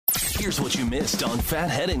Here's what you missed on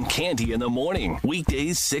Phathead and Cande in the morning.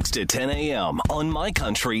 Weekdays 6 to 10 a.m. on My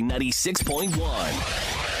Country 96.1.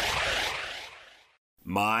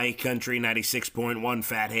 My Country 96.1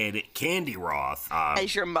 Phathead, Cande Roth.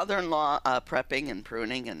 Is your mother-in-law prepping and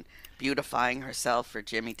pruning and beautifying herself for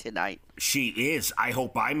Jimmy tonight? She is. I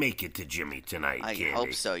hope I make it to Jimmy tonight, I Cande.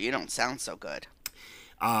 hope so. You don't sound so good.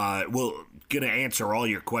 Well, gonna answer all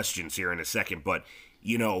your questions here in a second, but,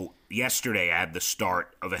 you know, yesterday I had the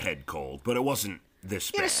start of a head cold, but it wasn't this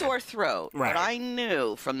You had bad. a sore throat, Right. but I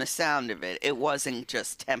knew from the sound of it, it wasn't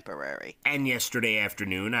just temporary. And yesterday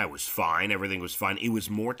afternoon, I was fine. Everything was fine. It was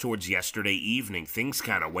more towards yesterday evening. Things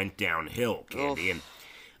kind of went downhill, Cande. And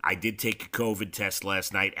I did take a COVID test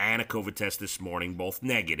last night and a COVID test this morning, both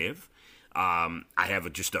negative. I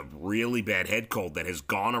have just a really bad head cold that has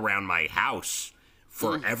gone around my house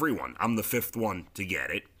for everyone. I'm the fifth one to get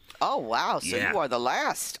it. Oh, wow. So Yeah. you are the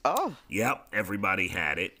last. Oh. Yep, everybody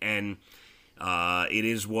had it. And it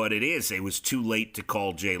is what it is. It was too late to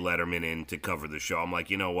call Jay Letterman in to cover the show. I'm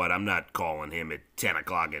like, you know what? I'm not calling him at 10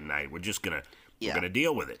 o'clock at night. We're just going to we're gonna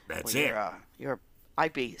deal with it. That's it.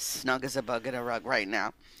 I'd be snug as a bug in a rug right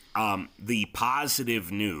now. The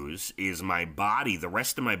positive news is my body, the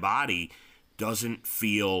rest of my body, doesn't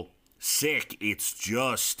feel sick. It's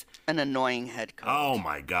just... An annoying head cold. Oh,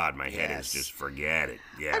 my God. My head is Yes. just, forget it.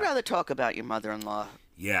 Yeah. I'd rather talk about your mother-in-law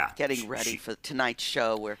Yeah. getting ready for tonight's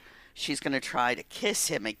show where she's going to try to kiss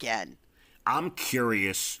him again. I'm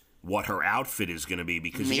curious what her outfit is going to be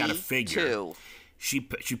because you got to figure. Too. She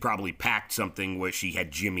probably packed something where she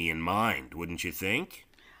had Jimmy in mind, wouldn't you think?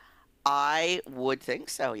 I would think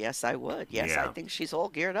so. Yes, I would. Yes, Yeah. I think she's all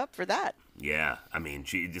geared up for that. Yeah, I mean,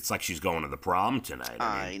 it's like she's going to the prom tonight.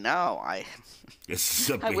 I know. This is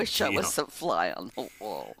a I big wish I deal. was a fly on the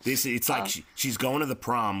wall. It's like she's going to the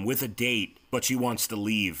prom with a date, but she wants to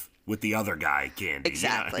leave with the other guy, Cande.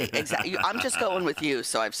 Exactly. Exactly. I'm just going with you,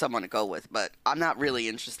 so I have someone to go with, but I'm not really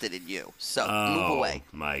interested in you. So move away.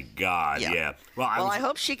 Oh, my God, yeah. Well, I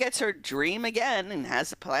hope she gets her dream again and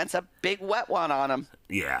plants a big wet one on him.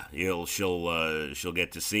 Yeah, she'll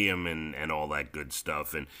get to see him and all that good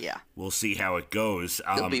stuff, and we'll see how it goes.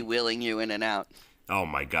 He'll be wheeling you in and out. Oh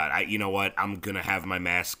my God! You know what? I'm gonna have my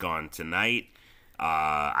mask on tonight.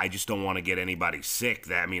 I just don't want to get anybody sick.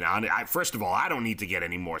 First of all, I don't need to get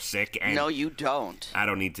any more sick. And no, you don't. I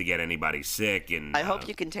don't need to get anybody sick. And I hope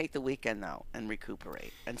you can take the weekend though and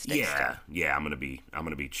recuperate and stay still. Yeah, I'm gonna be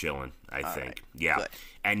chilling. I think. Right. Yeah. Good.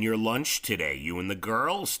 And your lunch today, you and the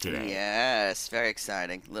girls today. Yes, very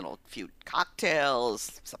exciting. Few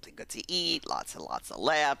cocktails, something good to eat, lots and lots of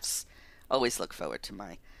laughs. Always look forward to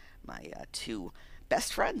my two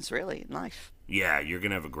best friends, really, in life. Yeah, you're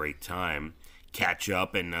gonna have a great time. Catch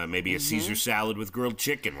up and maybe a Caesar salad with grilled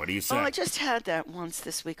chicken. What do you say? Oh, I just had that once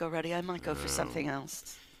this week already. I might go for something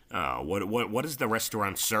else. Oh, what is the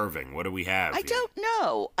restaurant serving? What do we have? I don't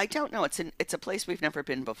know. It's a place we've never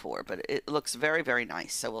been before, but it looks very, very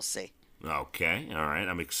nice. So we'll see. Okay, all right.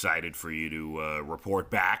 I'm excited for you to report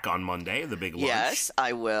back on Monday, the big lunch. Yes,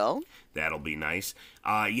 I will. That'll be nice.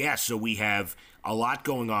 So we have a lot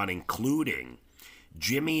going on, including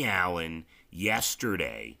Jimmy Allen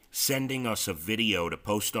yesterday sending us a video to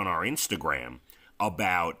post on our Instagram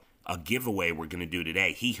about a giveaway we're going to do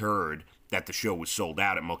today. He heard that the show was sold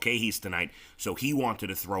out at Mulcahy's tonight, so he wanted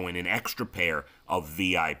to throw in an extra pair of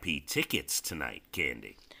VIP tickets tonight,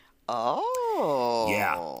 Cande. Oh.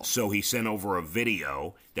 Yeah, so he sent over a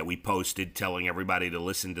video that we posted telling everybody to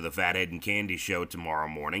listen to the Phathead and Cande show tomorrow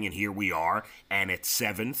morning, and here we are, and at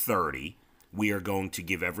 7:30, we are going to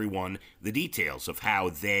give everyone the details of how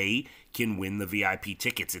they can win the VIP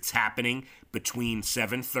tickets. It's happening between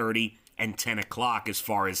 7:30 and 10 o'clock as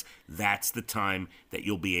far as that's the time that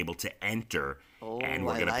you'll be able to enter, and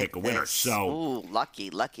we're going to pick a winner. So, ooh,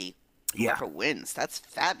 lucky. Whoever wins, that's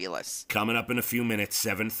fabulous. Coming up in a few minutes,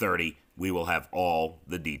 7:30, we will have all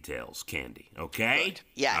the details, Cande. Okay? Good.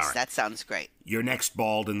 Yes, right. That sounds great. Your next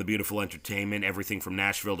Bald and the Beautiful Entertainment, everything from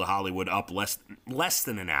Nashville to Hollywood, up less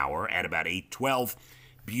than an hour at about 8:12.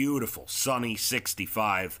 Beautiful, sunny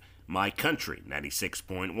 65. My Country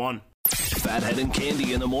 96.1. Phathead and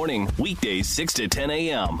Cande in the morning, weekdays 6 to 10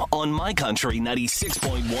 a.m. on My Country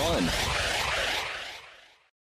 96.1.